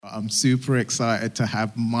I'm super excited to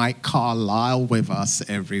have Mike Carlisle with us,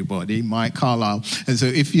 everybody. Mike Carlisle. And so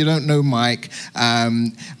if you don't know Mike,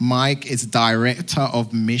 Mike is Director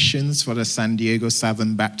of Missions for the San Diego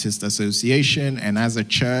Southern Baptist Association. And as a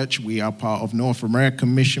church, we are part of North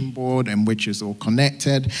American Mission Board, and which is all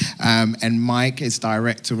connected. And Mike is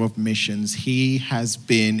Director of Missions. He has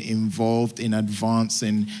been involved in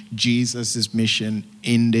advancing Jesus' mission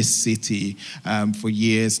in this city for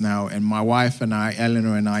years now. And my wife and I,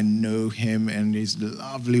 Eleanor and I, know him and his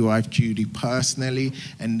lovely wife Judy personally,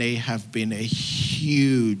 and they have been a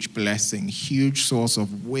huge blessing, huge source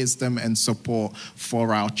of wisdom and support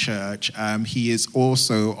for our church. He is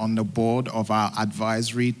also on the board of our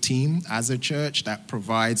advisory team as a church that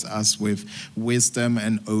provides us with wisdom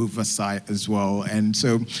and oversight as well. And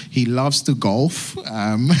so he loves to golf,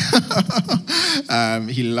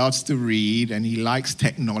 he loves to read, and he likes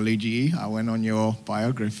technology. I went on your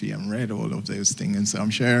biography and read all of those things, and so I'm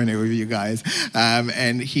sharing it with you guys.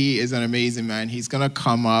 And he is an amazing man. He's going to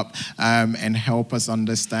come up and help us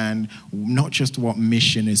understand not just what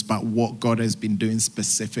mission is, but what God has been doing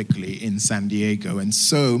specifically in San Diego. And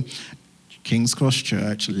so, King's Cross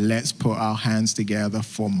Church, let's put our hands together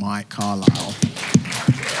for Mike Carlisle.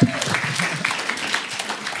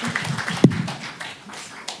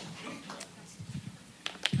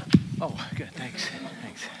 Oh, good. Thanks.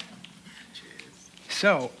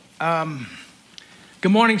 So,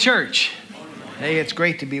 good morning, church. Hey, it's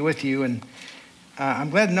great to be with you, and I'm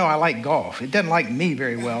glad to know I like golf. It doesn't like me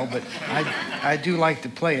very well, but I do like to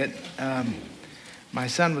play it. My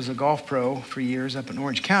son was a golf pro for years up in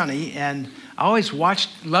Orange County, and I always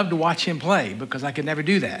loved to watch him play because I could never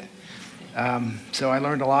do that. So I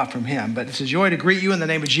learned a lot from him. But it's a joy to greet you in the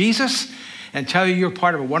name of Jesus and tell you you're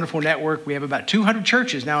part of a wonderful network. We have about 200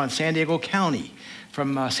 churches now in San Diego County,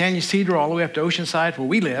 from San Ysidro all the way up to Oceanside, where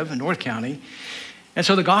we live in North County. And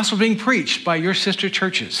so the gospel is being preached by your sister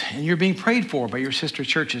churches, and you're being prayed for by your sister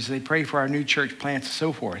churches. They pray for our new church plants and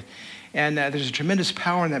so forth. And there's a tremendous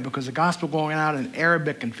power in that because the gospel going out in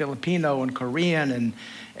Arabic and Filipino and Korean and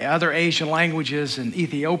other Asian languages and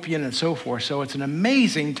Ethiopian and so forth. So it's an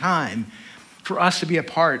amazing time for us to be a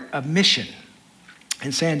part of mission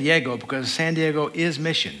in San Diego, because San Diego is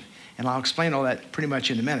mission. And I'll explain all that pretty much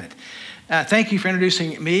in a minute. Thank you for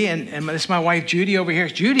introducing me. And this is my wife, Judy, over here.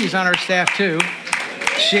 Judy is on our staff, too.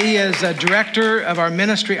 She is a director of our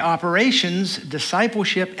ministry operations,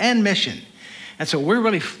 discipleship, and mission. And so we're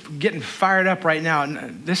really getting fired up right now.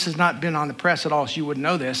 And this has not been on the press at all, so you wouldn't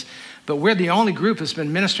know this. But we're the only group that's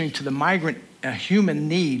been ministering to the migrant human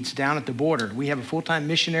needs down at the border. We have a full-time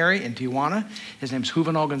missionary in Tijuana. His name's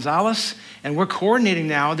Juvenal Gonzalez. And we're coordinating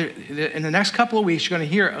now. In the next couple of weeks, you're going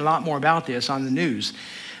to hear a lot more about this on the news.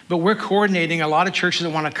 But we're coordinating a lot of churches that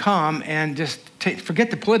want to come and just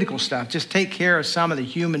forget the political stuff. Just take care of some of the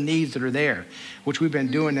human needs that are there, which we've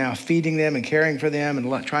been doing now, feeding them and caring for them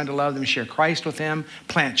and trying to love them, share Christ with them,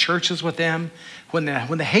 plant churches with them. When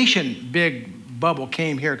the Haitian big bubble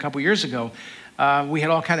came here a couple years ago, we had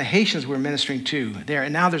all kind of Haitians we were ministering to there.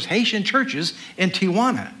 And now there's Haitian churches in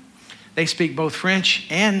Tijuana. They speak both French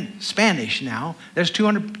and Spanish now. There's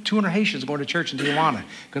 200 Haitians going to church in Tijuana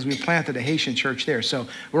because we planted a Haitian church there. So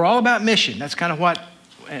we're all about mission. That's kind of what,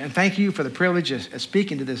 and thank you for the privilege of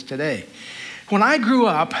speaking to this today. When I grew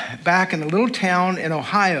up back in a little town in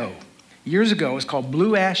Ohio years ago, it's called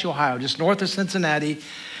Blue Ash, Ohio, just north of Cincinnati,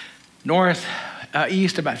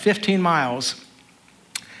 northeast about 15 miles.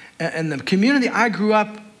 And the community I grew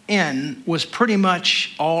up in was pretty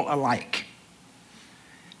much all alike.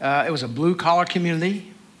 It was a blue-collar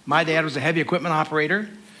community. My dad was a heavy equipment operator.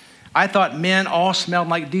 I thought men all smelled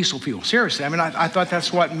like diesel fuel. Seriously, I mean, I thought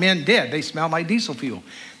that's what men did. They smelled like diesel fuel.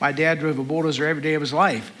 My dad drove a bulldozer every day of his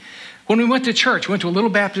life. When we went to church, we went to a little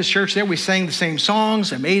Baptist church there. We sang the same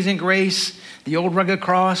songs, Amazing Grace, The Old Rugged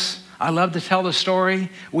Cross. I love to tell the story.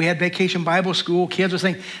 We had Vacation Bible School. Kids would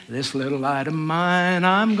sing, this little light of mine,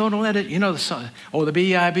 I'm going to let it, you know the song. Oh, the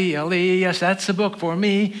B-I-B-L-E, yes, that's the book for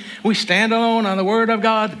me. We stand alone on the word of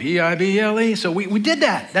God, the B-I-B-L-E. So we did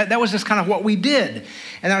that. That was just kind of what we did.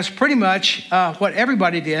 And that was pretty much what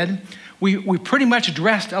everybody did. We pretty much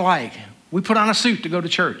dressed alike. We put on a suit to go to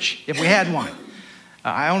church if we had one.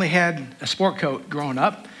 I only had a sport coat growing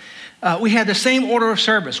up. We had the same order of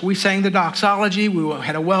service. We sang the doxology. We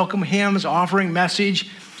had a welcome hymns, offering message,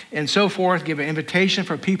 and so forth, give an invitation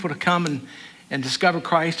for people to come and discover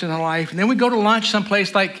Christ in their life. And then we go to lunch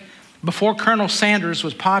someplace like before Colonel Sanders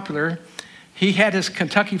was popular. He had his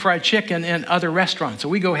Kentucky Fried Chicken in other restaurants. So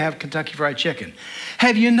we go have Kentucky Fried Chicken.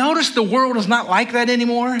 Have you noticed the world is not like that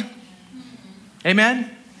anymore? Amen?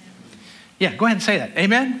 Yeah, go ahead and say that.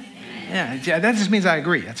 Amen? Yeah, that just means I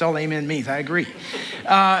agree. That's all amen means. I agree.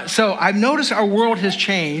 So I've noticed our world has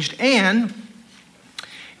changed, and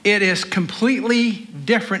it is completely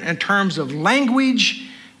different in terms of language,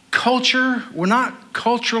 culture. We're not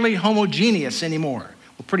culturally homogeneous anymore.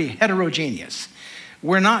 We're pretty heterogeneous.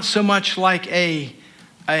 We're not so much like a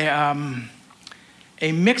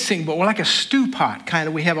mixing, but we're like a stew pot kind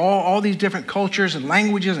of. We have all these different cultures and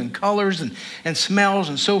languages and colors and smells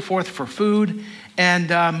and so forth for food.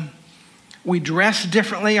 And we dress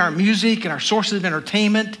differently, our music and our sources of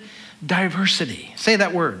entertainment. Diversity. Say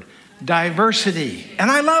that word. Diversity. And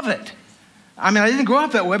I love it. I mean, I didn't grow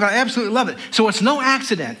up that way, but I absolutely love it. So it's no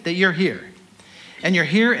accident that you're here. And you're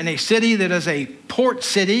here in a city that is a port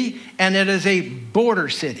city and it is a border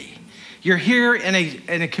city. You're here in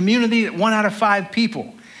a community that 1 out of 5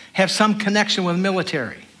 people have some connection with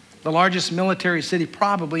military, the largest military city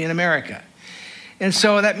probably in America. And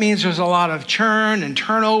so that means there's a lot of churn and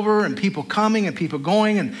turnover and people coming and people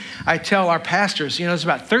going. And I tell our pastors, it's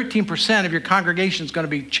about 13% of your congregation is going to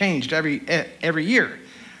be changed every year.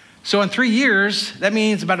 So in 3 years, that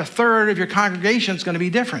means about 1/3 of your congregation is going to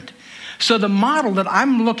be different. So the model that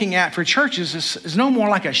I'm looking at for churches is no more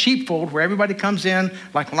like a sheepfold where everybody comes in,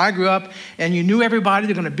 like when I grew up, and you knew everybody,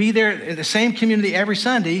 they're going to be there in the same community every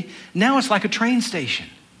Sunday. Now it's like a train station.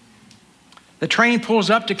 The train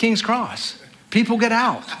pulls up to King's Cross. People get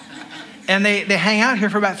out, and they hang out here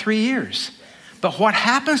for about 3 years. But what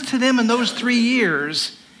happens to them in those 3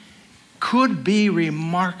 years could be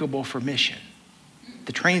remarkable for mission.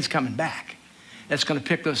 The train's coming back. It's going to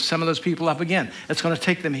pick some of those people up again. It's going to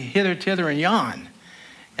take them hither, thither, and yon.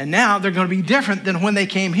 And now they're going to be different than when they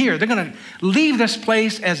came here. They're going to leave this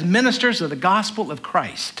place as ministers of the gospel of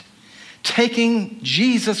Christ, taking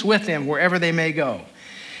Jesus with them wherever they may go.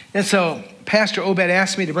 And so Pastor Obed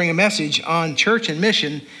asked me to bring a message on church and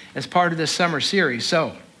mission as part of this summer series.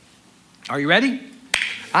 So are you ready?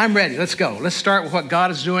 I'm ready. Let's go. Let's start with what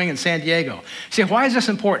God is doing in San Diego. See, why is this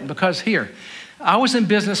important? Because here, I was in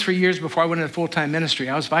business for years before I went into full-time ministry.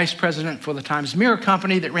 I was vice president for the Times Mirror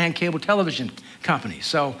company that ran cable television companies.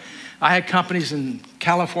 So I had companies in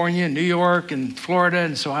California, New York, and Florida,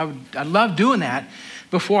 and so I loved doing that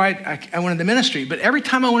before I went into ministry. But every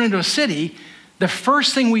time I went into a city, the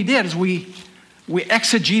first thing we did is we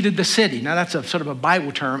exegeted the city. Now that's a sort of a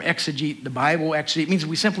Bible term, exegete the Bible. Exegete means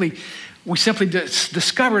we simply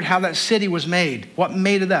discovered how that city was made, what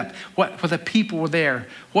made it up, what the people were there,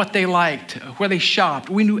 what they liked, where they shopped.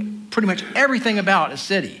 We knew pretty much everything about a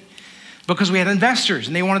city because we had investors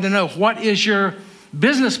and they wanted to know, what is your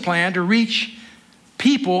business plan to reach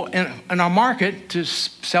people in our market to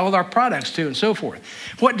sell our products to and so forth.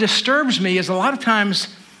 What disturbs me is a lot of times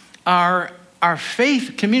our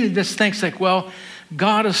faith community just thinks like, well,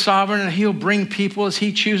 God is sovereign and he'll bring people as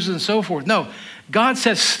he chooses and so forth. No, God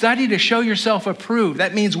says, study to show yourself approved.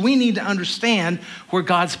 That means we need to understand where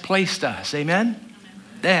God's placed us. Amen?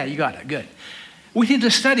 Yeah, you got it. Good. We need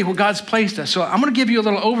to study where God's placed us. So I'm going to give you a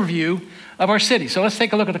little overview of our city. So let's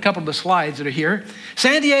take a look at a couple of the slides that are here.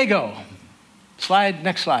 San Diego.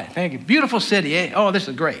 Next slide. Thank you. Beautiful city. Eh? Oh, this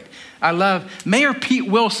is great. I love Mayor Pete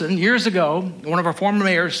Wilson. Years ago, one of our former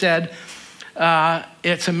mayors said,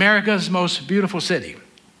 it's America's most beautiful city.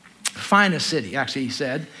 Finest city, actually, he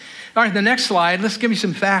said. All right, the next slide, let's give you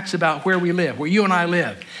some facts about where we live, where you and I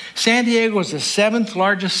live. San Diego is the 7th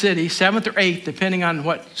largest city, 7th or 8th, depending on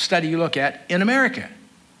what study you look at, in America.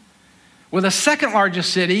 We're the 2nd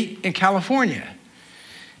largest city in California.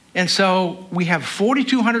 And so we have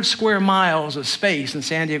 4,200 square miles of space in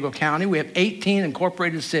San Diego County. We have 18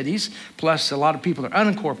 incorporated cities, plus a lot of people are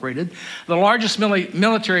unincorporated. The largest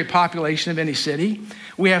military population of any city.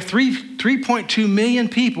 We have 3.2 million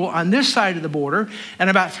people on this side of the border and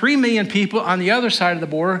about 3 million people on the other side of the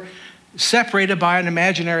border, separated by an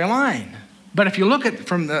imaginary line. But if you look at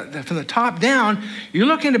from the top down, you're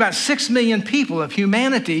looking at about 6 million people of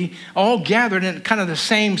humanity all gathered in kind of the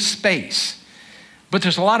same space. But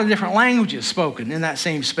there's a lot of different languages spoken in that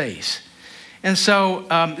same space. And so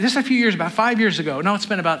just a few years, about 5 years ago, no, it's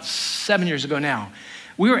been about 7 years ago now,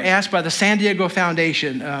 we were asked by the San Diego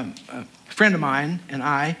Foundation, a friend of mine and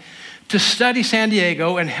I, to study San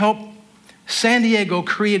Diego and help San Diego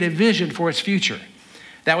create a vision for its future.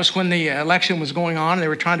 That was when the election was going on, and they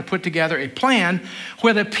were trying to put together a plan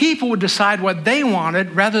where the people would decide what they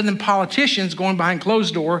wanted rather than politicians going behind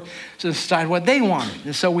closed doors to decide what they wanted.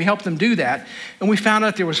 And so we helped them do that. And we found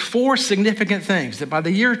out there was 4 significant things, that by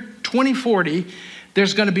the year 2040,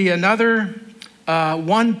 there's going to be another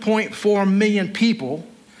 1.4 million people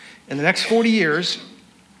in the next 40 years,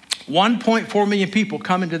 1.4 million people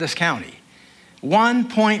come into this county.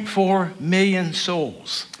 1.4 million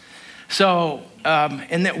souls. So,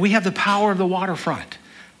 and that we have the power of the waterfront.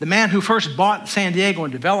 The man who first bought San Diego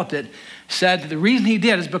and developed it said the reason he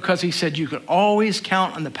did is because he said you could always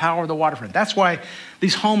count on the power of the waterfront. That's why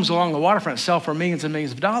these homes along the waterfront sell for millions and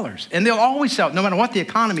millions of dollars. And they'll always sell, no matter what the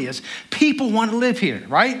economy is. People want to live here,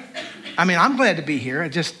 right? I mean, I'm glad to be here.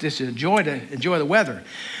 It's just a joy to enjoy the weather.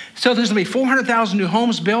 So there's going to be 400,000 new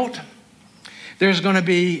homes built. There's going to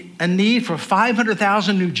be a need for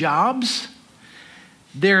 500,000 new jobs.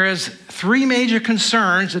 There is 3 major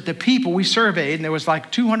concerns that the people we surveyed, and there was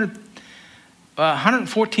like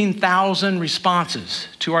 114,000 responses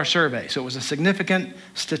to our survey. So it was a significant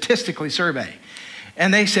statistically survey.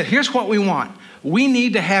 And they said, here's what we want. We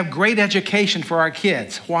need to have great education for our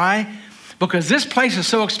kids. Why? Because this place is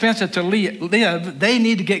so expensive to live, they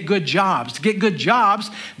need to get good jobs. To get good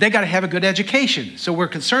jobs, they got to have a good education. So we're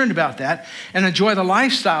concerned about that and enjoy the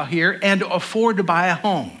lifestyle here and to afford to buy a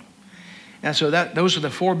home. And so those are the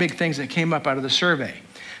 4 big things that came up out of the survey.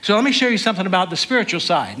 So let me show you something about the spiritual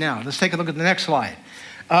side. Now, let's take a look at the next slide.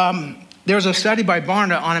 There was a study by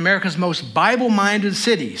Barna on America's most Bible-minded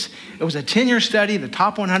cities. It was a 10-year study, the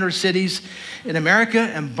top 100 cities in America,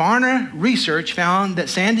 and Barna research found that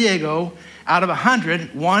San Diego, out of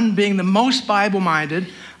 100, 1 being the most Bible-minded,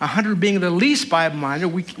 100 being the least Bible-minded,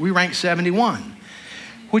 we ranked 71.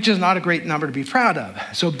 Which is not a great number to be proud of.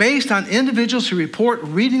 So based on individuals who report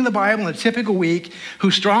reading the Bible in a typical week, who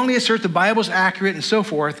strongly assert the Bible is accurate and so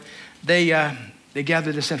forth, they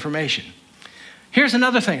gather this information. Here's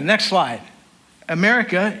another thing, next slide.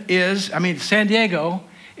 San Diego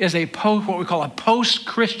is what we call a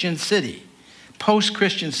post-Christian city.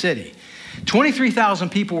 Post-Christian city. 23,000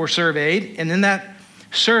 people were surveyed, and in that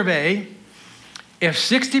survey, if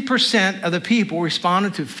 60% of the people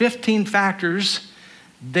responded to 15 factors,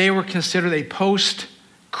 they were considered a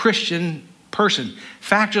post-Christian person.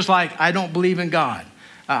 Factors like, I don't believe in God.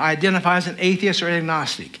 I identify as an atheist or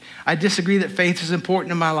agnostic. I disagree that faith is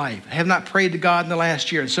important in my life. I have not prayed to God in the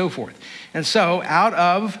last year, and so forth. And so out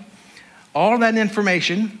of all of that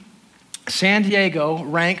information, San Diego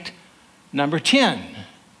ranked number 10.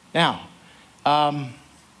 Now,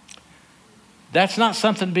 that's not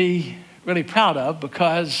something to be really proud of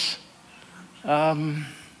because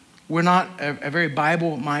we're not a very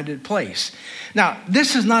Bible-minded place. Now,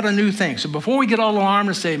 this is not a new thing. So before we get all alarmed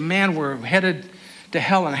and say, man, we're headed to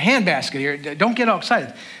hell in a handbasket here, don't get all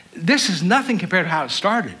excited. This is nothing compared to how it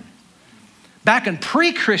started. Back in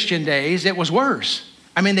pre-Christian days, it was worse.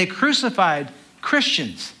 I mean, they crucified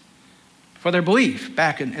Christians for their belief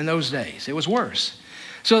back in those days. It was worse.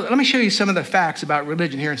 So let me show you some of the facts about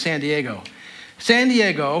religion here in San Diego. San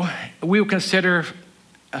Diego, we would consider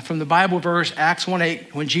from the Bible verse, Acts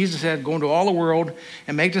 1:8, when Jesus said, go into all the world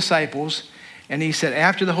and make disciples. And he said,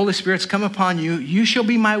 after the Holy Spirit's come upon you, you shall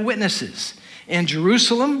be my witnesses in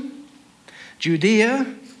Jerusalem,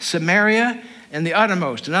 Judea, Samaria, and the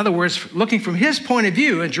uttermost. In other words, looking from his point of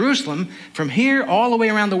view in Jerusalem, from here all the way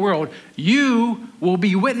around the world, you will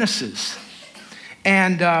be witnesses.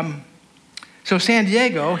 And so San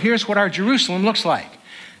Diego, here's what our Jerusalem looks like.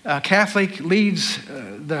 Catholic leads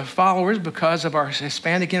the followers because of our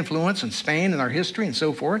Hispanic influence in Spain and our history and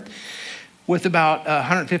so forth, with about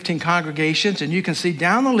 115 congregations. And you can see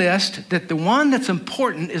down the list that the one that's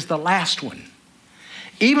important is the last one.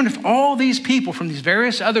 Even if all these people from these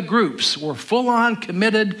various other groups were full-on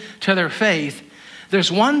committed to their faith,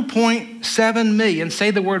 there's 1.7 million,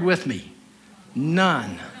 say the word with me,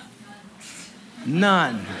 none.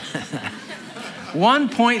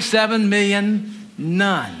 1.7 million,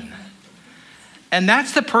 none. And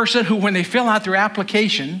that's the person who, when they fill out their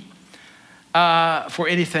application for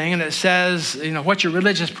anything, and it says, what's your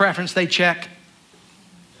religious preference, they check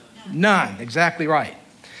none. Exactly right.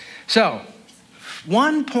 So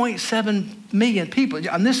 1.7 million people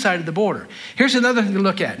on this side of the border. Here's another thing to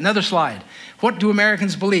look at, another slide. What do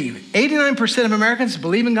Americans believe? 89% of Americans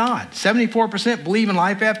believe in God. 74% believe in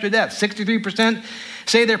life after death. 63%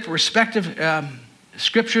 say their respective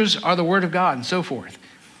scriptures are the word of God, and so forth.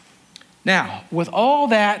 Now, with all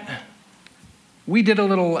that, we did a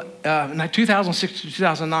little, in 2006 to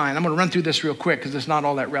 2009, I'm going to run through this real quick because it's not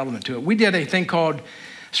all that relevant to it. We did a thing called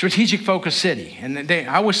Strategic Focus City. And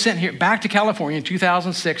I was sent here back to California in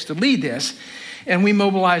 2006 to lead this. And we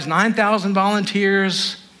mobilized 9,000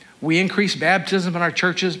 volunteers. We increased baptism in our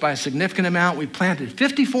churches by a significant amount. We planted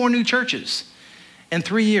 54 new churches in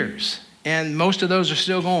 3 years. And most of those are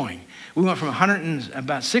still going. We went from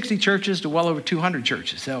about 60 churches to well over 200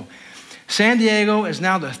 churches. So San Diego is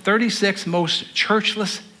now the 36th most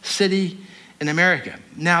churchless city in America.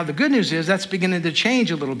 Now, the good news is that's beginning to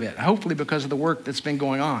change a little bit, hopefully because of the work that's been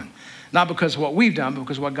going on. Not because of what we've done, but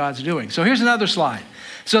because of what God's doing. So here's another slide.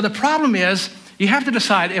 So the problem is, you have to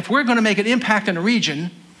decide if we're going to make an impact in a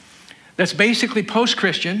region that's basically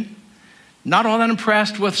post-Christian, not all that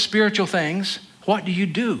impressed with spiritual things, what do you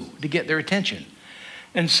do to get their attention?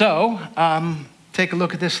 And so, take a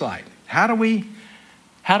look at this slide. How do we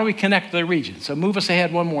connect to the region? So move us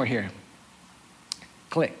ahead one more here.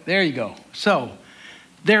 Click, there you go. So,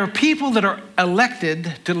 there are people that are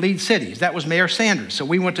elected to lead cities. That was Mayor Sanders. So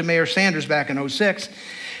we went to Mayor Sanders back in 2006,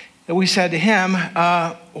 and we said to him,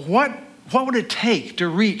 what would it take to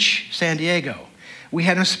reach San Diego? We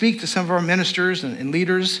had him speak to some of our ministers and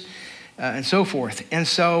leaders and so forth. And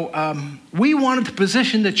so we wanted to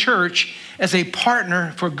position the church as a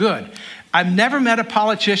partner for good. I've never met a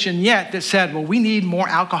politician yet that said, well, we need more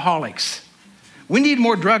alcoholics. We need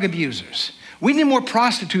more drug abusers. We need more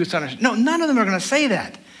prostitutes on our... No, none of them are going to say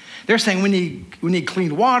that. They're saying we need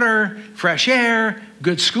clean water, fresh air,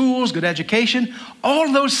 good schools, good education. All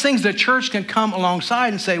of those things the church can come alongside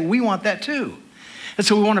and say, we want that too. And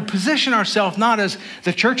so we want to position ourselves not as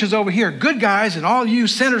the church is over here, good guys, and all you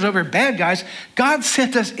sinners over here, bad guys. God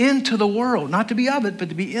sent us into the world, not to be of it, but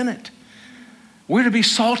to be in it. We're to be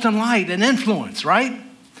salt and light and influence, right?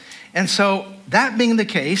 And so that being the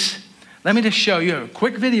case, let me just show you a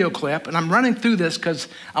quick video clip, and I'm running through this because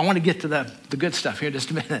I want to get to the good stuff here in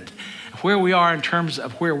just a minute, where we are in terms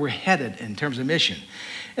of where we're headed in terms of mission.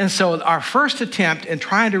 And so our first attempt in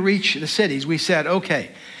trying to reach the cities, we said,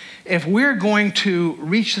 okay, if we're going to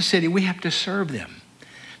reach the city, we have to serve them.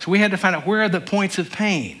 So we had to find out where are the points of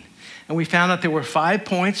pain. And we found out there were 5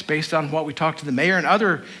 points based on what we talked to the mayor and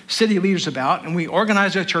other city leaders about, and we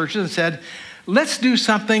organized our churches and said, let's do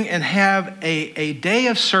something and have a day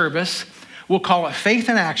of service. We'll call it Faith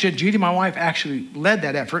in Action. Judy, my wife, actually led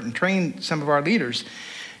that effort and trained some of our leaders.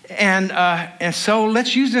 And so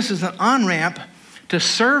let's use this as an on-ramp to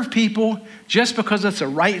serve people just because it's the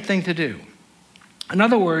right thing to do. In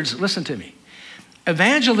other words, listen to me.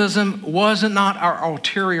 Evangelism was not our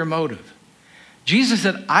ulterior motive. Jesus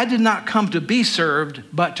said, I did not come to be served,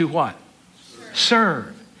 but to what?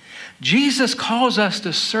 Serve. Jesus calls us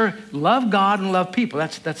to serve, love God and love people.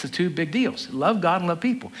 That's the two big deals. Love God and love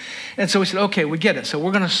people. And so we said, okay, we get it. So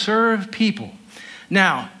we're going to serve people.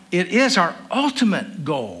 Now, it is our ultimate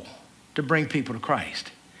goal to bring people to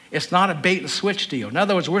Christ. It's not a bait and switch deal. In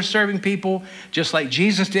other words, we're serving people just like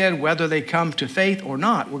Jesus did, whether they come to faith or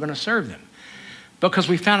not, we're going to serve them. Because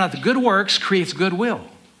we found out the good works creates goodwill.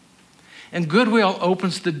 And goodwill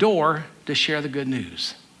opens the door to share the good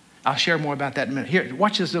news. I'll share more about that in a minute. Here,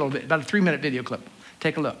 watch this little bit, about a 3-minute video clip.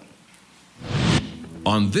 Take a look.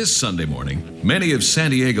 On this Sunday morning, many of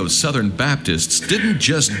San Diego's Southern Baptists didn't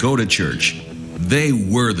just go to church. They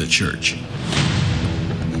were the church.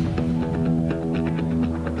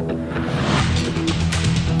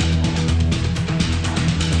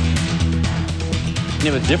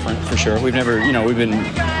 It was different for sure. We've never,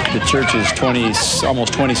 the church is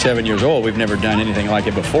almost 27 years old. We've never done anything like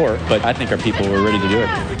it before, but I think our people were ready to do it.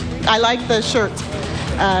 I like the shirt.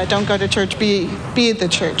 Don't go to church, be the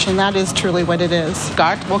church, and that is truly what it is.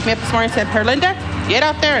 God woke me up this morning and said, Perlinda, get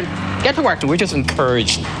out there and get to work. We're just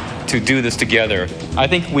encouraged to do this together. I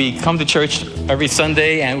think we come to church every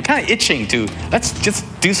Sunday and we're kind of itching to, let's just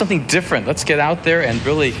do something different. Let's get out there and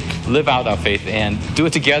really live out our faith and do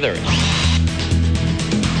it together.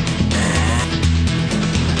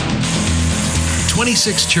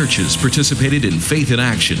 26 churches participated in Faith in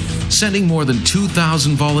Action, sending more than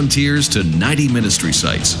 2,000 volunteers to 90 ministry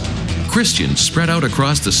sites. Christians spread out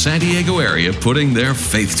across the San Diego area putting their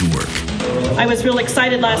faith to work. I was real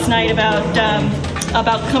excited last night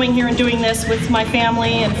about coming here and doing this with my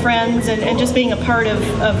family and friends and just being a part of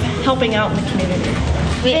helping out in the community.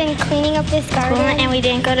 We've been cleaning up this garden and we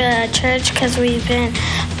didn't go to church because we've been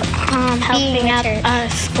helping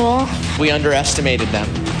out school. We underestimated them.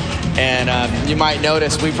 And you might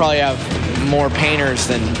notice we probably have more painters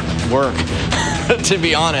than work, to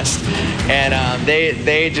be honest. And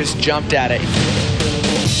they just jumped at it.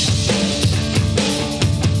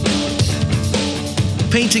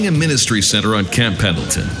 Painting a ministry center on Camp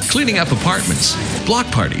Pendleton, cleaning up apartments, block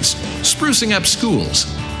parties, sprucing up schools,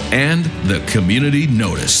 and the community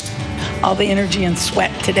noticed. All the energy and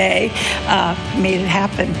sweat today made it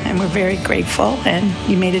happen, and we're very grateful, and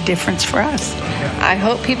you made a difference for us. I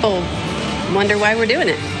hope people wonder why we're doing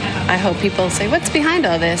it. I hope people say, what's behind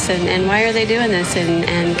all this, and why are they doing this,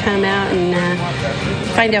 and come out and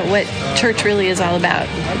find out what church really is all about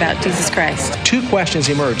Jesus Christ. 2 questions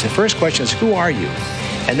emerged. The first question is, who are you?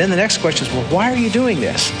 And then the next question is, well, why are you doing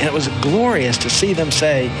this? And it was glorious to see them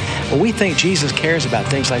say, well, we think Jesus cares about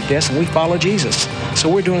things like this, and we follow Jesus. So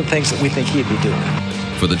we're doing things that we think he'd be doing.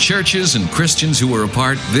 For the churches and Christians who are a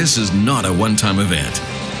part, this is not a one-time event,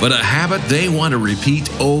 but a habit they want to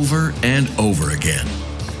repeat over and over again.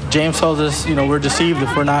 James tells us, we're deceived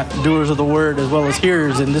if we're not doers of the word as well as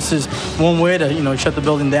hearers, and this is one way to, shut the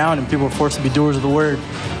building down, and people are forced to be doers of the word,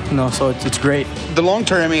 so it's great. The long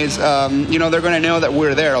term is, they're going to know that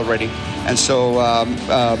we're there already, and so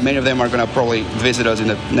many of them are going to probably visit us in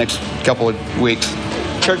the next couple of weeks.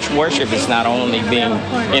 Church worship is not only being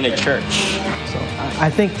in a church. So I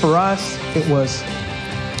think for us, it was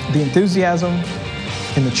the enthusiasm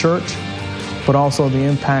in the church, but also the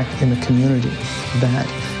impact in the community, that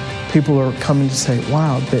people are coming to say,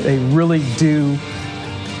 wow, that they really do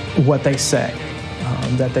what they say,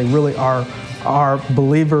 that they really are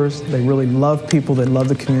believers, they really love people, they love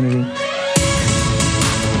the community.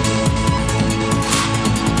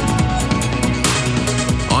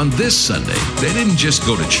 On this Sunday, they didn't just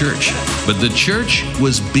go to church, but the church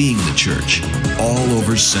was being the church all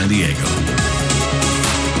over San Diego.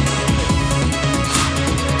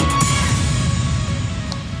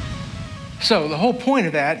 So the whole point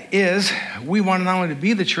of that is we want not only to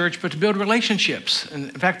be the church, but to build relationships. And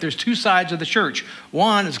in fact, there's two sides of the church.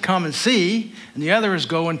 One is come and see, and the other is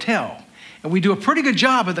go and tell. And we do a pretty good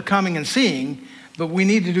job of the coming and seeing, but we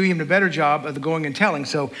need to do even a better job of the going and telling.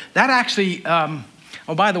 So that actually,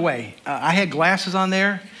 oh, by the way, I had glasses on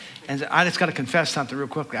there, and I just got to confess something real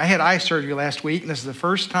quickly. I had eye surgery last week, and this is the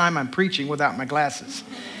first time I'm preaching without my glasses.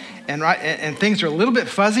 And things are a little bit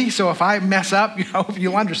fuzzy, so if I mess up, I hope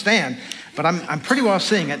you'll understand. But I'm pretty well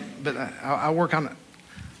seeing it, but I'll work on it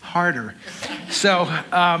harder. So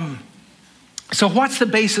what's the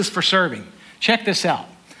basis for serving? Check this out.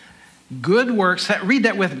 Good works, read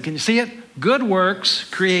that with me. Can you see it? Good works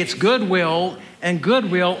creates goodwill, and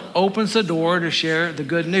goodwill opens the door to share the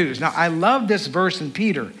good news. Now, I love this verse in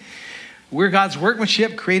Peter. We're God's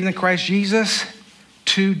workmanship created in Christ Jesus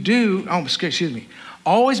to do,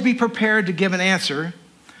 always be prepared to give an answer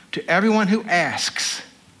to everyone who asks.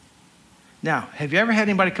 Now, have you ever had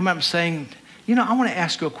anybody come up and saying, I want to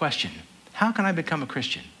ask you a question. How can I become a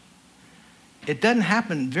Christian? It doesn't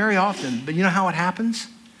happen very often, but you know how it happens?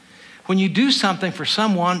 When you do something for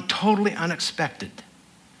someone totally unexpected,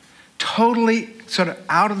 totally sort of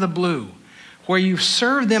out of the blue, where you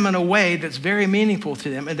serve them in a way that's very meaningful to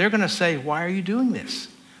them, and they're going to say, why are you doing this?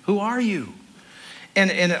 Who are you? And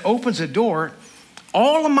it opens a door.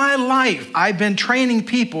 All of my life, I've been training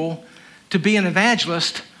people to be an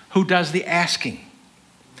evangelist who does the asking.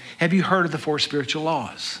 Have you heard of the 4 spiritual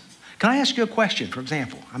laws? Can I ask you a question? For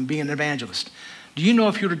example, I'm being an evangelist. Do you know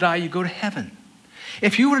if you were to die, you go to heaven?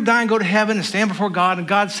 If you were to die and go to heaven and stand before God, and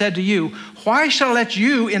God said to you, why shall I let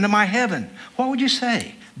you into my heaven? What would you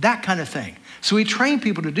say? That kind of thing. So we train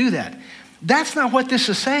people to do that. That's not what this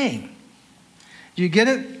is saying. You get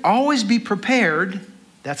it? Always be prepared.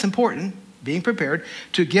 That's important. Being prepared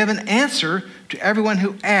to give an answer to everyone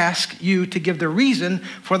who asks you to give the reason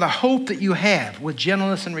for the hope that you have with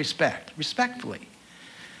gentleness and respectfully.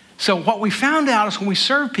 So what we found out is when we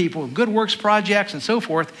serve people with good works projects and so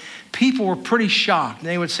forth, people were pretty shocked.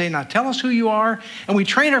 They would say, now tell us who you are. And we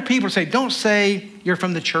train our people to say, don't say you're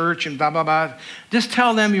from the church and blah, blah, blah. Just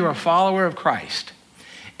tell them you're a follower of Christ.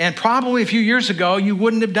 And probably a few years ago, you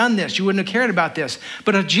wouldn't have done this. You wouldn't have cared about this.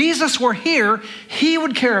 But if Jesus were here, he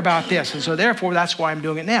would care about this. And so therefore, that's why I'm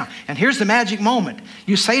doing it now. And here's the magic moment.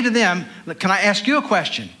 You say to them, can I ask you a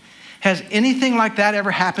question? Has anything like that ever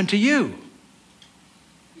happened to you?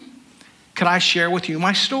 Could I share with you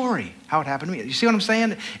my story, how it happened to me? You see what I'm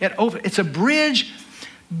saying? It's a bridge.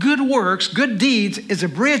 Good works, good deeds is a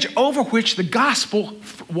bridge over which the gospel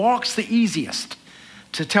walks the easiest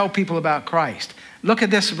to tell people about Christ. Look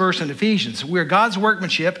at this verse in Ephesians. We're God's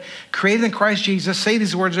workmanship, created in Christ Jesus. Say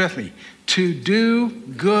these words with me. To do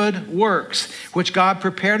good works, which God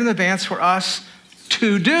prepared in advance for us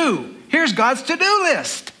to do. Here's God's to-do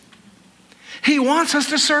list. He wants us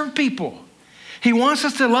to serve people. He wants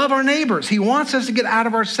us to love our neighbors. He wants us to get out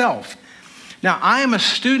of ourselves. Now, I am a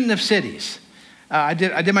student of cities. I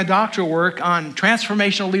did my doctoral work on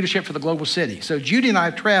transformational leadership for the global city. So Judy and I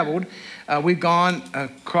have traveled. We've gone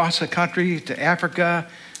across the country to Africa,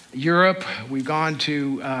 Europe. We've gone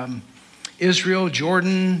to Israel,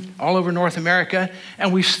 Jordan, all over North America.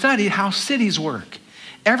 And we've studied how cities work.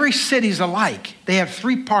 Every city's alike. They have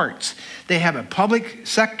 3 parts. They have a public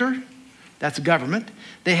sector, that's government.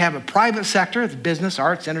 They have a private sector, that's business,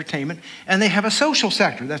 arts, entertainment. And they have a social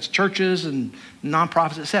sector, that's churches and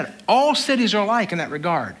nonprofits, etc. All cities are alike in that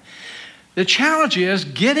regard. The challenge is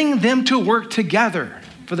getting them to work together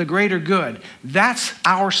for the greater good. That's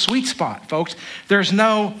our sweet spot, folks. There's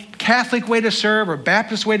no Catholic way to serve or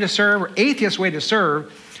Baptist way to serve or atheist way to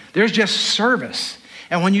serve. There's just service.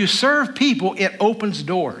 And when you serve people, it opens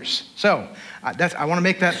doors. So I want to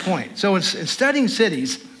make that point. So in studying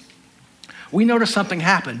cities, we noticed something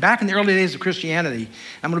happen. Back in the early days of Christianity,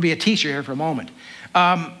 I'm going to be a teacher here for a moment,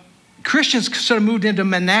 Christians sort of moved into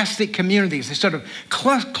monastic communities. They sort of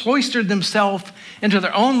cloistered themselves into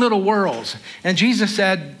their own little worlds. And Jesus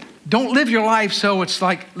said, don't live your life so it's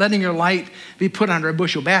like letting your light be put under a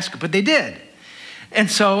bushel basket. But they did. And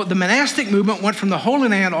so the monastic movement went from the Holy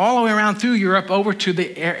Land all the way around through Europe over to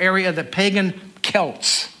the area of the pagan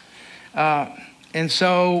Celts. And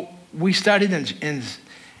so we studied in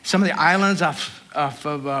some of the islands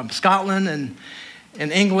of Scotland and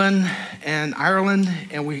England and Ireland.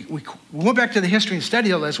 And we went back to the history and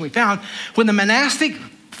studied all this. And we found when the monastic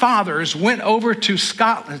fathers went over to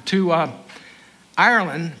Scotland, to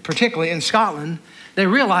Ireland, particularly in Scotland, they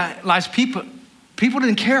realized people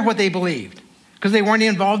didn't care what they believed because they weren't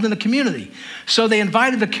involved in the community. So they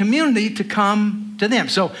invited the community to come to them.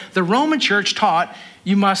 So the Roman church taught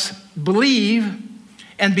you must believe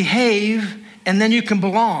and behave, and then you can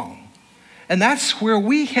belong. And that's where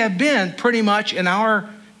we have been pretty much in our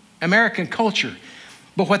American culture.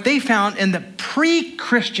 But what they found in the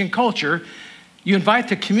pre-Christian culture, you invite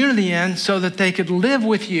the community in so that they could live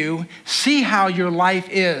with you, see how your life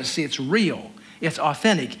is. See, it's real, it's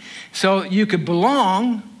authentic. So you could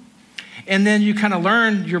belong, and then you kind of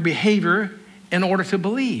learn your behavior in order to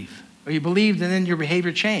believe. Or you believed and then your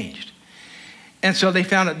behavior changed. And so they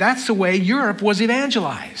found that that's the way Europe was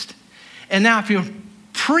evangelized. And now if you're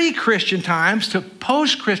pre-Christian times to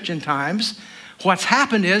post-Christian times, what's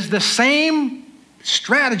happened is the same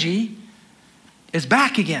strategy is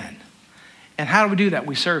back again. And how do we do that?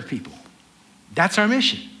 We serve people. That's our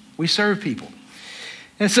mission. We serve people.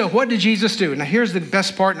 And so what did Jesus do? Now here's the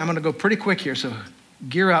best part, and I'm going to go pretty quick here, so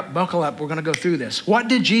gear up, buckle up. We're going to go through this. What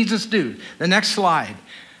did Jesus do? The next slide.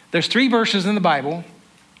 There's 3 verses in the Bible.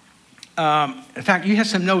 In fact, you have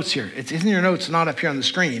some notes here. It's in your notes, not up here on the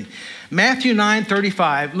screen. Matthew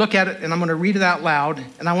 9:35. Look at it, and I'm going to read it out loud,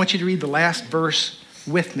 and I want you to read the last verse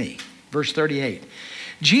with me, verse 38.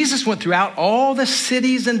 Jesus went throughout all the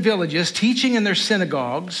cities and villages, teaching in their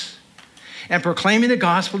synagogues and proclaiming the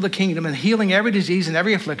gospel of the kingdom and healing every disease and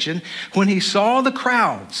every affliction. When he saw the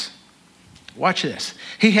crowds, watch this,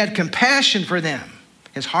 he had compassion for them.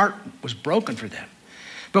 His heart was broken for them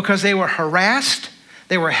because they were harassed.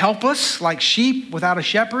 They were helpless like sheep without a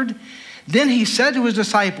shepherd. Then he said to his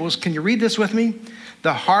disciples, can you read this with me?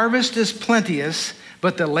 The harvest is plenteous,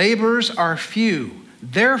 but the laborers are few.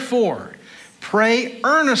 Therefore, pray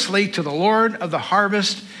earnestly to the Lord of the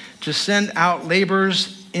harvest to send out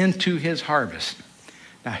laborers into his harvest.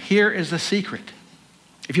 Now, here is the secret.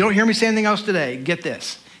 If you don't hear me say anything else today, get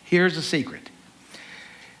this. Here's the secret.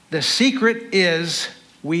 The secret is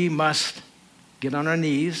we must get on our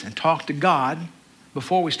knees and talk to God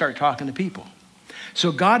before we start talking to people.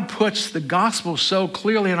 So God puts the gospel so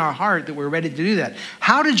clearly in our heart that we're ready to do that.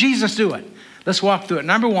 How did Jesus do it? Let's walk through it.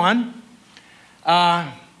 Number one,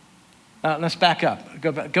 let's back up.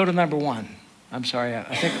 Go to number 1. I'm sorry.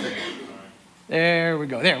 I think there we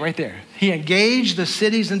go. There, right there. He engaged the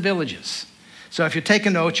cities and villages. So if you're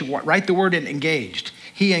taking notes, you write the word in engaged.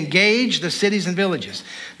 He engaged the cities and villages.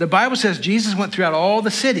 The Bible says Jesus went throughout all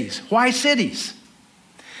the cities. Why cities?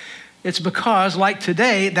 It's because, like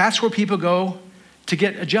today, that's where people go to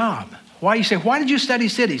get a job. Why? You say, why did you study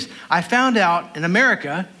cities? I found out in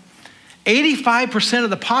America, 85% of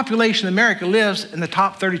the population of America lives in the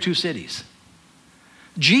top 32 cities.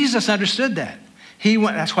 Jesus understood that.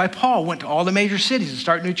 That's why Paul went to all the major cities to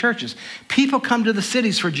start new churches. People come to the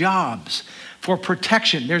cities for jobs, for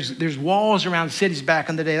protection. There's walls around cities back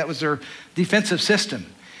in the day. That was their defensive system.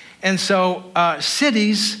 And so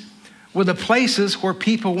cities were the places where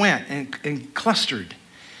people went and clustered.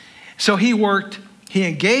 So he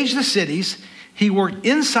engaged the cities. He worked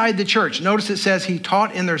inside the church. Notice it says he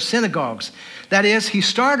taught in their synagogues. That is, he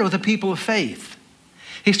started with the people of faith.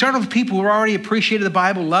 He started with people who already appreciated the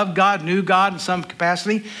Bible, loved God, knew God in some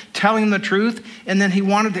capacity, telling them the truth, and then he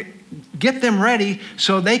wanted to get them ready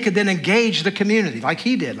so they could then engage the community like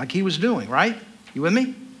he did, like he was doing, right? You with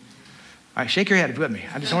me? All right, shake your head if you're with me.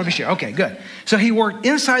 I just want to be sure. Okay, good. So he worked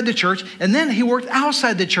inside the church, and then he worked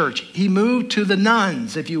outside the church. He moved to the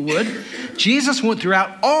nuns, if you would. Jesus went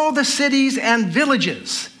throughout all the cities and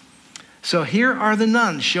villages. So here are the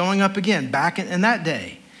nuns showing up again back in that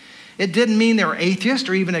day. It didn't mean they were atheists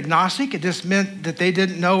or even agnostic. It just meant that they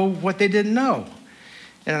didn't know what they didn't know.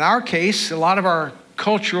 And in our case, a lot of our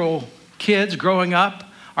cultural kids growing up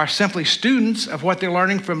are simply students of what they're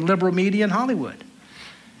learning from liberal media and Hollywood.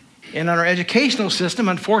 And in our educational system,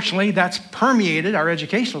 unfortunately, that's permeated our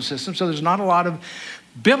educational system. So there's not a lot of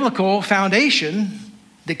biblical foundation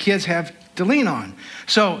that kids have to lean on.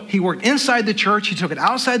 So he worked inside the church. He took it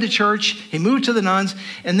outside the church. He moved to the nuns.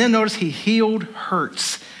 And then notice he healed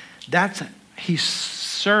hurts. He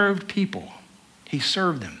served people. He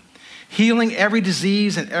served them. Healing every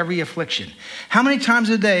disease and every affliction. How many times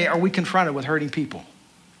a day are we confronted with hurting people?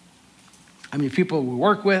 I mean, people we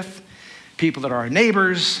work with, people that are our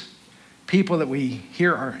neighbors, people that we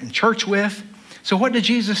here are in church with. So what did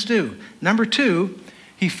Jesus do? Number 2,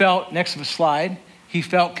 he felt, next to the slide, he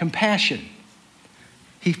felt compassion.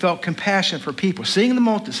 He felt compassion for people. Seeing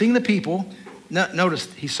the people,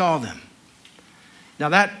 notice he saw them.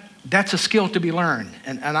 Now that's a skill to be learned,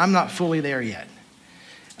 and I'm not fully there yet.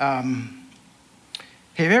 Have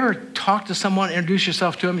you ever talked to someone, introduce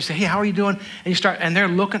yourself to them, you say, hey, how are you doing? And they're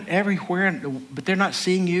looking everywhere, but they're not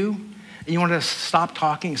seeing you. And you want to stop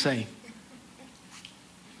talking and say,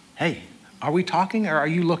 hey, are we talking or are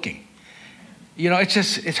you looking? You know,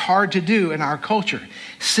 it's hard to do in our culture.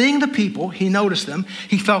 Seeing the people, he noticed them.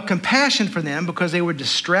 He felt compassion for them because they were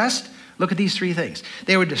distressed. Look at these 3 things.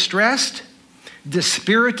 They were distressed,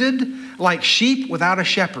 dispirited, like sheep without a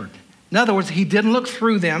shepherd. In other words, he didn't look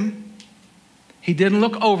through them. He didn't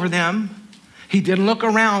look over them. He didn't look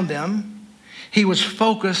around them. He was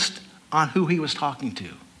focused on who he was talking to.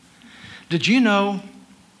 Did you know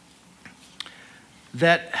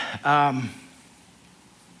that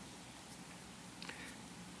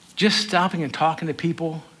just stopping and talking to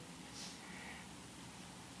people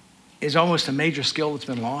is almost a major skill that's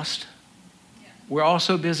been lost? Yeah. We're all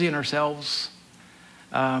so busy in ourselves.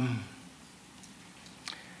 A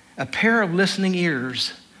pair of listening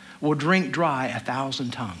ears will drink dry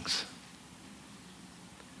 1,000 tongues.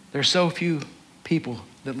 There's so few people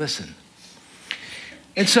that listen.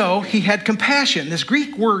 And so he had compassion. This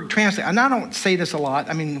Greek word translate, and I don't say this a lot.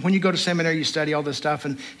 I mean, when you go to seminary, you study all this stuff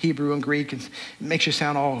in Hebrew and Greek, and it makes you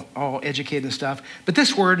sound all educated and stuff. But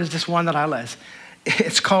this word is just one that I love.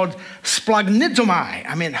 It's called splagnizomai.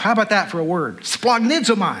 I mean, how about that for a word?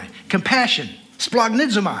 Splagnizomai, compassion,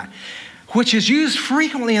 splagnizomai, which is used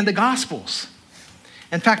frequently in the Gospels.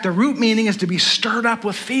 In fact, the root meaning is to be stirred up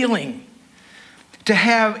with feeling, to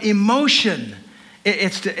have emotion.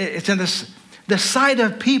 It's in this. The sight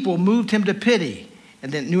of people moved him to pity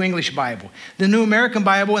in the New English Bible. The New American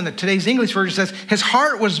Bible and today's English version says his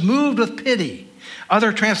heart was moved with pity.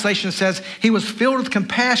 Other translation says he was filled with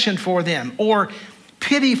compassion for them, or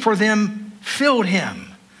pity for them filled him.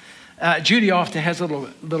 Judy often has a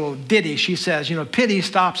little ditty. She says, you know, pity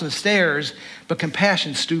stops and stares, but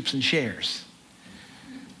compassion stoops and shares.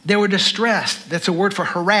 They were distressed. That's a word for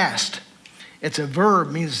harassed. It's a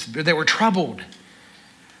verb, means they were troubled.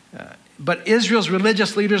 But Israel's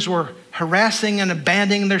religious leaders were harassing and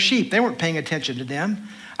abandoning their sheep. They weren't paying attention to them.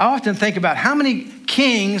 I often think about how many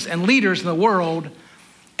kings and leaders in the world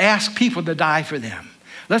ask people to die for them.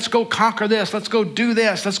 Let's go conquer this. Let's go do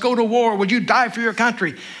this. Let's go to war. Would you die for your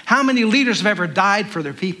country? How many leaders have ever died for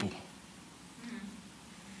their people?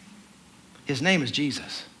 His name is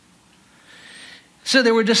Jesus. So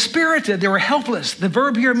they were dispirited. They were helpless. The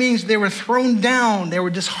verb here means they were thrown down. They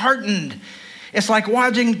were disheartened. It's like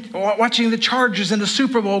watching the Chargers in the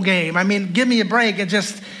Super Bowl game. I mean, give me a break. It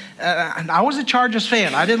just, I was a Chargers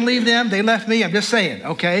fan. I didn't leave them. They left me. I'm just saying,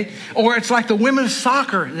 okay? Or it's like the women's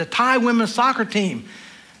soccer, the Thai women's soccer team.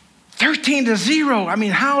 13-0. I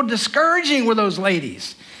mean, how discouraging were those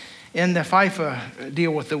ladies in the FIFA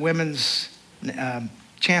deal with the women's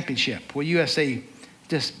championship where USA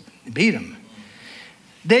just beat them.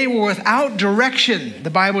 They were without direction, the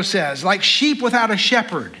Bible says, like sheep without a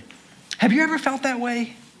shepherd. Have you ever felt that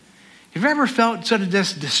way? Have you ever felt sort of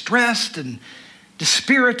just distressed and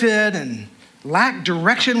dispirited and lacked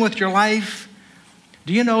direction with your life?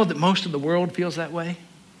 Do you know that most of the world feels that way?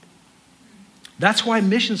 That's why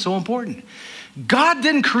mission's so important. God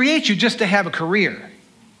didn't create you just to have a career.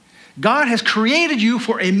 God has created you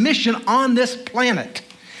for a mission on this planet.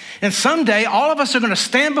 And someday all of us are going to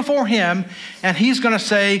stand before him and he's going to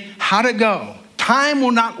say, how'd it go? Time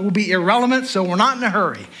will be irrelevant, so we're not in a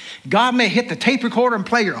hurry. God may hit the tape recorder and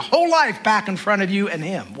play your whole life back in front of you and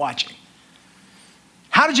him watching.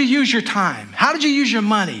 How did you use your time? How did you use your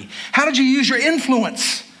money? How did you use your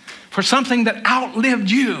influence for something that outlived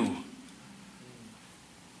you?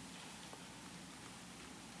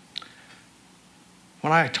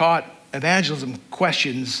 When I taught evangelism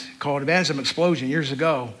questions called Evangelism Explosion years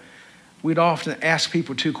ago, we'd often ask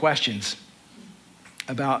people 2 questions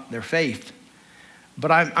about their faith. But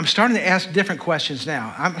I'm starting to ask different questions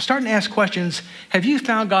now. I'm starting to ask questions, have you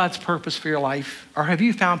found God's purpose for your life? Or have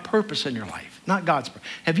you found purpose in your life? Not God's purpose.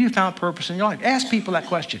 Have you found purpose in your life? Ask people that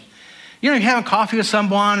question. You know, you're having coffee with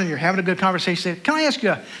someone and you're having a good conversation. Can I ask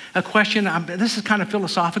you a question? This is kind of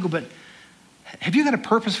philosophical, but have you got a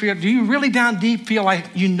purpose for your, do you really down deep feel like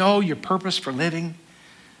you know your purpose for living?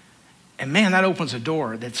 And man, that opens a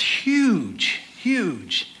door that's huge,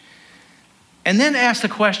 huge. And then ask the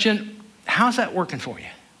question, how's that working for you?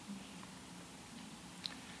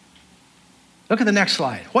 Look at the next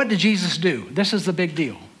slide. What did Jesus do? This is the big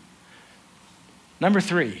deal. Number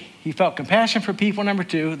 3, he felt compassion for people. Number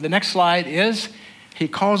 2, the next slide is he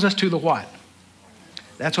calls us to the what?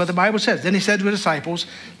 That's what the Bible says. Then he said to the disciples,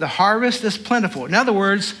 the harvest is plentiful. In other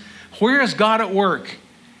words, where is God at work?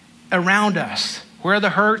 Around us. Where are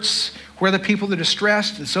the hurts? Where are the people that are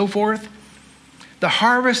distressed and so forth? The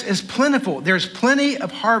harvest is plentiful. There's plenty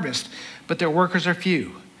of harvest, but their workers are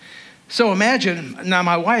few. So imagine, now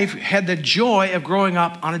my wife had the joy of growing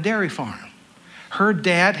up on a dairy farm. Her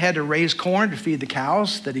dad had to raise corn to feed the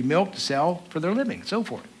cows that he milked to sell for their living and so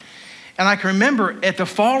forth. And I can remember at the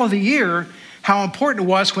fall of the year how important it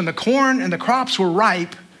was when the corn and the crops were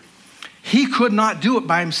ripe. He could not do it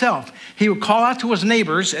by himself. He would call out to his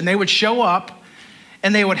neighbors and they would show up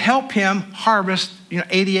and they would help him harvest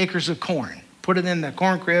 80 acres of corn, put it in the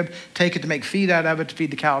corn crib, take it to make feed out of it to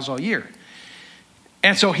feed the cows all year.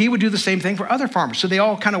 And so he would do the same thing for other farmers. So they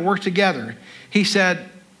all kind of worked together. He said,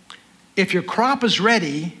 if your crop is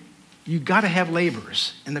ready, you've got to have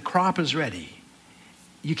laborers, and the crop is ready.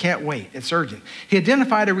 You can't wait. It's urgent. He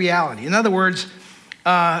identified a reality. In other words,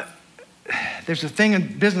 there's a thing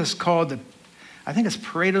in business called I think it's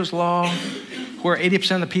Pareto's Law, where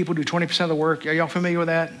 80% of the people do 20% of the work. Are y'all familiar with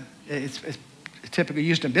that? It's typically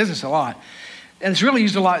used in business a lot. And it's really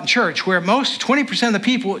used a lot in church, where 20% of the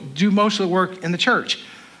people do most of the work in the church.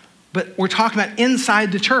 But we're talking about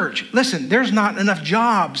inside the church. Listen, there's not enough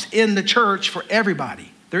jobs in the church for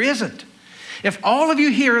everybody. There isn't. If all of you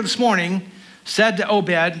here this morning said to Obed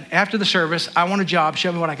after the service, I want a job,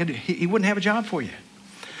 show me what I can do, he wouldn't have a job for you.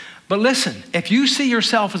 But listen, if you see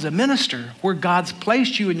yourself as a minister where God's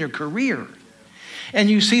placed you in your career, and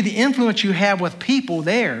you see the influence you have with people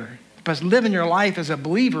there, because living your life as a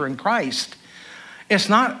believer in Christ, it's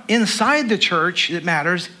not inside the church that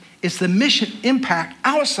matters. It's the mission impact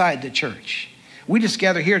outside the church. We just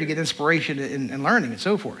gather here to get inspiration and learning and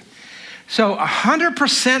so forth. So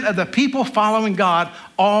 100% of the people following God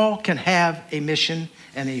all can have a mission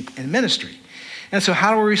and a ministry. And so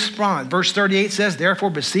how do we respond? Verse 38 says, therefore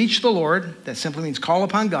beseech the Lord. That simply means call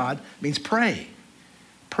upon God. Means pray.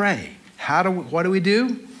 Pray. What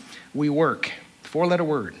do? We work. 4-letter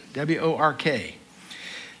word. W-O-R-K.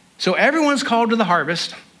 So everyone's called to the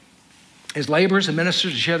harvest as laborers and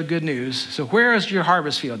ministers to share the good news. So where is your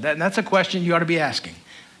harvest field? That's a question you ought to be asking.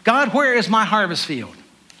 God, where is my harvest field?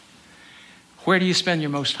 Where do you spend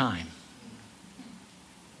your most time?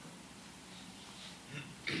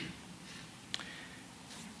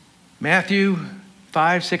 Matthew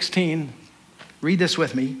 5:16, read this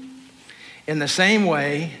with me. In the same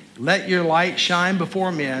way, let your light shine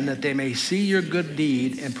before men that they may see your good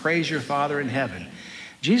deed and praise your Father in heaven.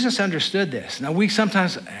 Jesus understood this. Now, we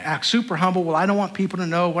sometimes act super humble. Well, I don't want people to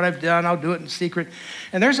know what I've done. I'll do it in secret.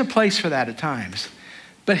 And there's a place for that at times.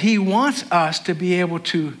 But he wants us to be able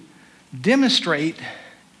to demonstrate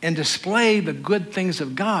and display the good things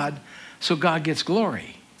of God so God gets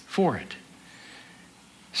glory for it.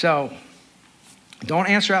 So, don't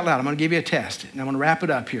answer out loud. I'm going to give you a test, and I'm going to wrap it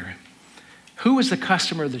up here. Who is the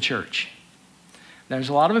customer of the church? There's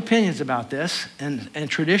a lot of opinions about this. And in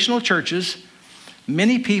traditional churches,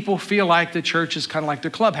 many people feel like the church is kind of like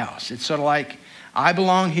their clubhouse. It's sort of like, I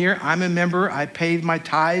belong here, I'm a member, I paid my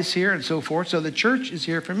tithes here and so forth, so the church is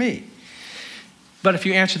here for me. But if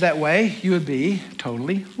you answer that way, you would be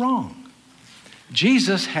totally wrong.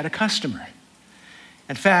 Jesus had a customer.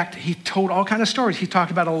 In fact, he told all kinds of stories. He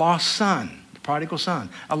talked about a lost son, the prodigal son,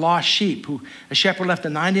 a lost sheep, who a shepherd left the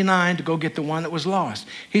 99 to go get the one that was lost.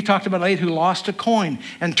 He talked about a lady who lost a coin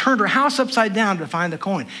and turned her house upside down to find the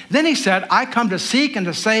coin. Then he said, I come to seek and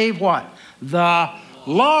to save what? The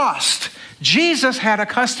lost. Jesus had a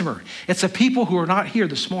customer. It's the people who are not here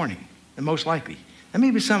this morning, and most likely. And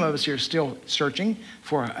maybe some of us here are still searching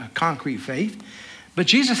for a concrete faith. But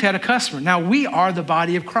Jesus had a customer. Now, we are the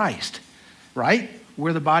body of Christ, right?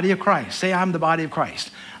 We're the body of Christ. Say, I'm the body of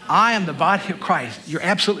Christ. I am the body of Christ. You're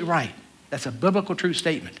absolutely right. That's a biblical true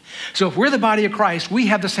statement. So if we're the body of Christ, we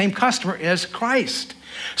have the same customer as Christ.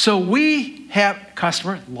 So we have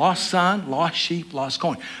customer, lost son, lost sheep, lost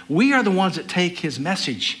coin. We are the ones that take his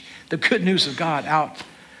message, the good news of God, out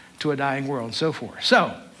to a dying world and so forth.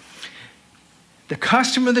 So the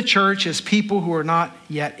customer of the church is people who are not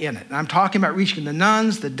yet in it. And I'm talking about reaching the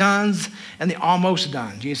nones, the dones, and the almost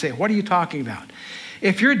done. You say, what are you talking about?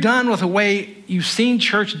 If you're done with the way you've seen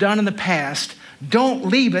church done in the past, don't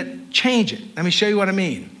leave it, change it. Let me show you what I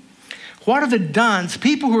mean. What are the dones?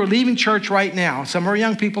 People who are leaving church right now, some of our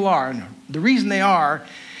young people are, and the reason they are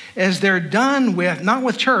is they're done with, not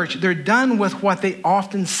with church, they're done with what they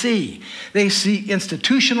often see. They see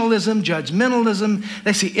institutionalism, judgmentalism,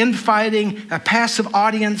 they see infighting, a passive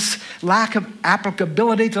audience, lack of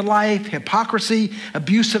applicability to life, hypocrisy,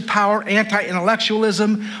 abuse of power,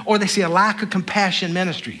 anti-intellectualism, or they see a lack of compassion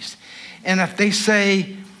ministries. And if they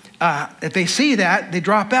see that, they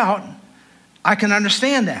drop out, I can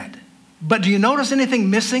understand that. But do you notice anything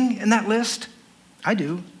missing in that list? I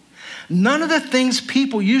do. None of the things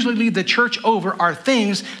people usually leave the church over are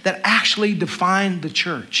things that actually define the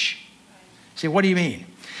church. See, what do you mean?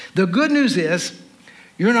 The good news is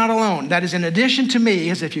you're not alone. That is, in addition to me,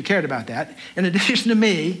 as if you cared about that, in addition to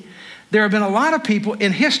me, there have been a lot of people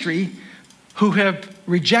in history who have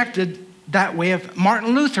rejected that way of.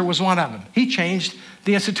 Martin Luther was one of them. He changed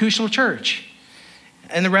the institutional church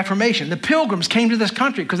and the Reformation. The Pilgrims came to this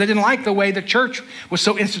country because they didn't like the way the church was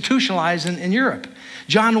so institutionalized in Europe.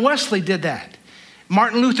 John Wesley did that.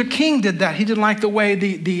 Martin Luther King did that. He didn't like the way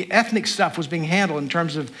the ethnic stuff was being handled in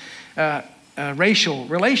terms of racial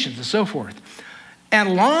relations and so forth.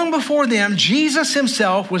 And long before them, Jesus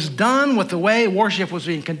himself was done with the way worship was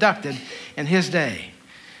being conducted in his day.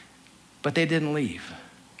 But they didn't leave.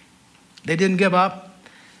 They didn't give up.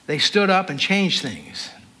 They stood up and changed things.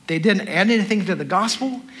 They didn't add anything to the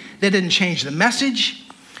gospel. They didn't change the message.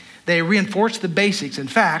 They reinforced the basics. In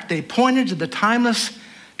fact, they pointed to the timeless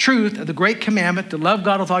truth of the great commandment to love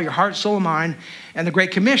God with all your heart, soul, and mind, and the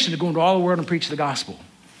great commission to go into all the world and preach the gospel.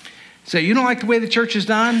 So you don't like the way the church is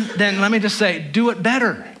done? Then let me just say, do it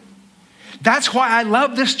better. That's why I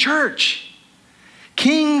love this church.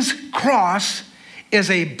 King's Cross is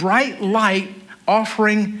a bright light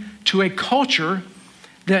offering to a culture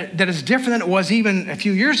that is different than it was even a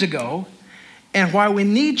few years ago. And why we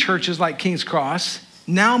need churches like King's Cross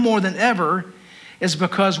now more than ever is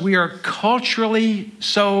because we are culturally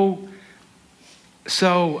so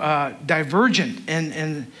divergent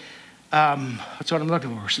and that's what I'm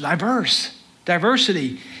looking for. So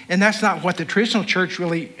diversity. And that's not what the traditional church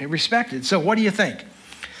really respected. So what do you think?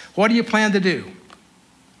 What do you plan to do?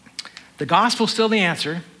 The gospel's still the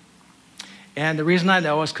answer. And the reason I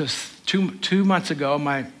know is because two months ago,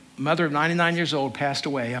 my mother of 99 years old passed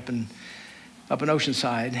away up in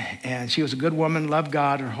Oceanside. And she was a good woman, loved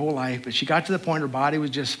God her whole life. But she got to the point her body was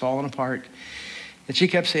just falling apart. And she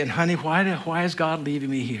kept saying, honey, why is God leaving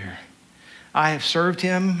me here? I have served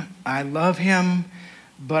him. I love him.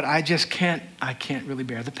 But I can't really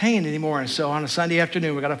bear the pain anymore. And so on a Sunday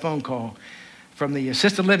afternoon, we got a phone call from the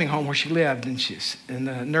assisted living home where she lived. And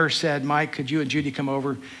the nurse said, Mike, could you and Judy come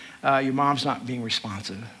over? Your mom's not being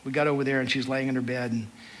responsive. We got over there and she's laying in her bed.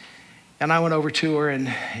 And I went over to her and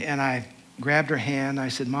I grabbed her hand. I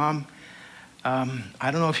said, Mom, I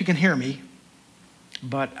don't know if you can hear me,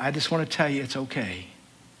 but I just want to tell you it's okay.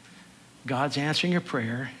 God's answering your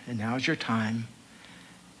prayer, and now is your time.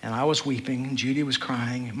 And I was weeping, and Judy was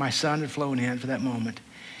crying. My son had flown in for that moment.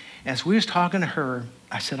 As we was talking to her,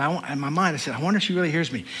 I said, in my mind, I said, I wonder if she really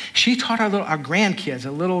hears me. She taught our grandkids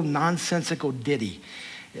a little nonsensical ditty.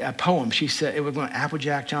 A poem. She said it was going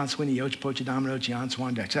Applejack, John Sweeney, Yoch, Pocha, Domino, John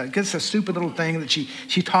Swandeck. So it's a stupid little thing that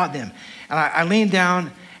she taught them. And I leaned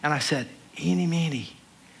down and I said, eeny, meeny.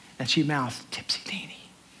 And she mouthed, tipsy, teeny.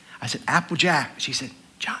 I said, Applejack. She said,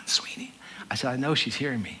 John Sweeney. I said, I know she's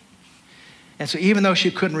hearing me. And so even though she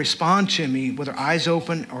couldn't respond to me with her eyes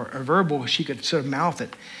open or verbal, she could sort of mouth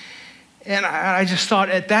it. And I just thought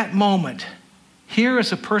at that moment, here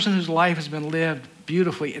is a person whose life has been lived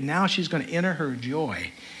beautifully, and now she's going to enter her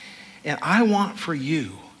joy. And I want for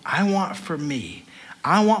you, I want for me,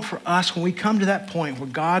 I want for us when we come to that point where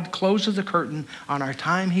God closes the curtain on our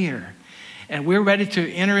time here, and we're ready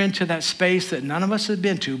to enter into that space that none of us have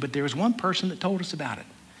been to, but there was one person that told us about it.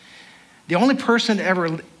 The only person that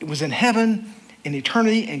ever was in heaven in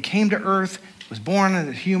eternity and came to earth, was born as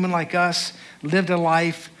a human like us, lived a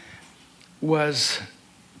life,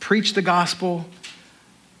 preached the gospel,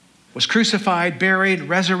 was crucified, buried,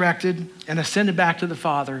 resurrected, and ascended back to the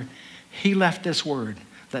Father. He left this word,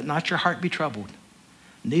 let not your heart be troubled,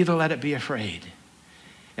 neither let it be afraid.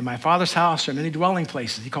 In my Father's house are many dwelling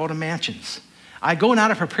places. He called them mansions. I go now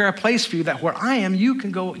to prepare a place for you that where I am, you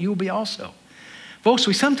can go, you will be also. Folks,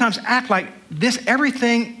 we sometimes act like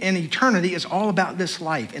everything in eternity is all about this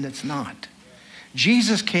life, and it's not.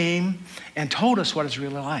 Jesus came and told us what it's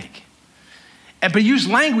really like. But he used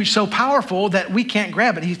language so powerful that we can't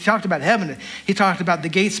grab it. He talked about heaven. He talked about the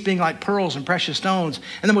gates being like pearls and precious stones.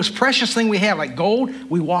 And the most precious thing we have, like gold,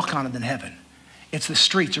 we walk on it in heaven. It's the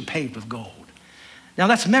streets are paved with gold. Now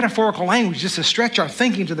that's metaphorical language just to stretch our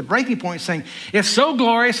thinking to the breaking point, saying, it's so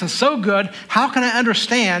glorious and so good, how can I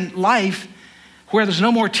understand life where there's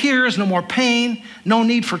no more tears, no more pain, no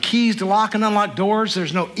need for keys to lock and unlock doors,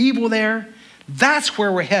 there's no evil there? That's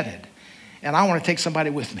where we're headed. And I want to take somebody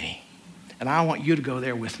with me. And I want you to go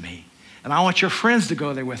there with me. And I want your friends to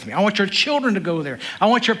go there with me. I want your children to go there. I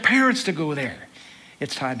want your parents to go there.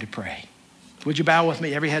 It's time to pray. Would you bow with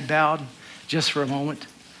me, every head bowed, just for a moment?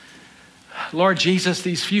 Lord Jesus,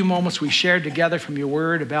 these few moments we shared together from your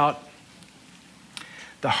word about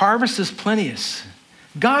the harvest is plenteous.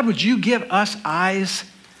 God, would you give us eyes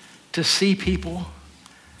to see people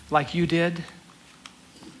like you did?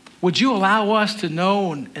 Would you allow us to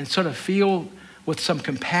know and sort of feel with some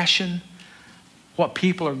compassion what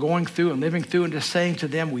people are going through and living through, and just saying to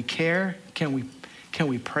them, we care? Can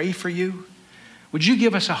we pray for you? Would you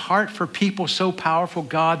give us a heart for people so powerful,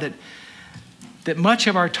 God, that much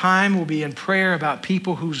of our time will be in prayer about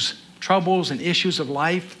people whose troubles and issues of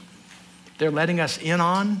life they're letting us in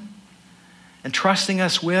on and trusting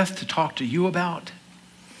us with to talk to you about?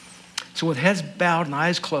 So with heads bowed and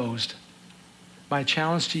eyes closed, my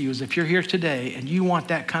challenge to you is, if you're here today and you want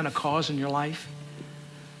that kind of cause in your life,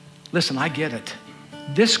 listen, I get it.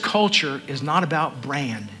 This culture is not about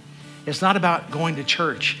brand. It's not about going to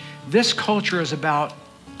church. This culture is about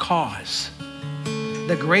cause.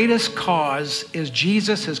 The greatest cause is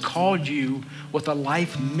Jesus has called you with a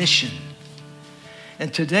life mission.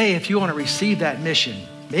 And today, if you want to receive that mission,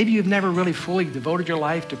 maybe you've never really fully devoted your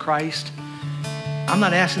life to Christ. I'm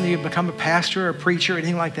not asking you to become a pastor or a preacher or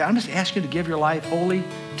anything like that. I'm just asking you to give your life wholly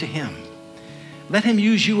to him. Let him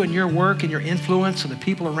use you in your work and your influence and the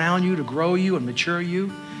people around you to grow you and mature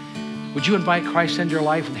you. Would you invite Christ into your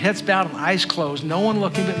life with heads bowed and eyes closed, no one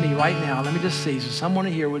looking but me right now? Let me just see. So someone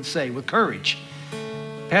here would say with courage,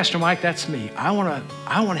 Pastor Mike, that's me. I want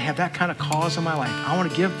to have that kind of cause in my life. I want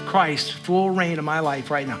to give Christ full reign of my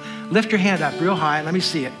life right now. Lift your hand up real high. Let me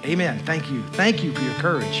see it. Amen. Thank you. Thank you for your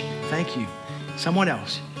courage. Thank you. Someone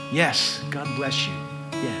else. Yes. God bless you.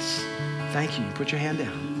 Yes. Thank you. Put your hand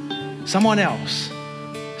down. Someone else.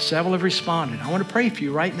 Several have responded. I want to pray for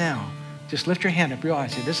you right now. Just lift your hand up real high.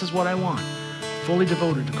 Say, this is what I want. Fully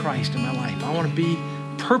devoted to Christ in my life. I want to be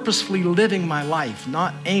purposefully living my life,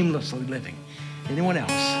 not aimlessly living. Anyone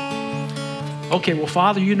else? Okay, well,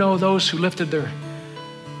 Father, you know those who lifted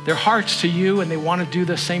their hearts to you and they want to do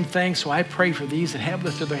the same thing. So I pray for these that have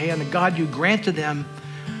lifted their hand, that God, you grant to them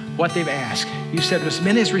what they've asked. You said, as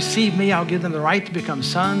many as receive me, I'll give them the right to become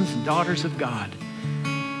sons and daughters of God.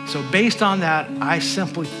 So based on that, I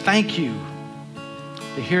simply thank you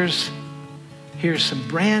that here's some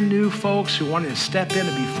brand new folks who wanted to step in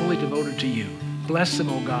and be fully devoted to you. Bless them,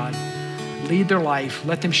 oh God. Lead their life.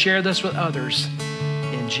 Let them share this with others.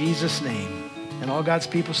 In Jesus' name. And all God's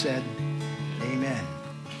people said,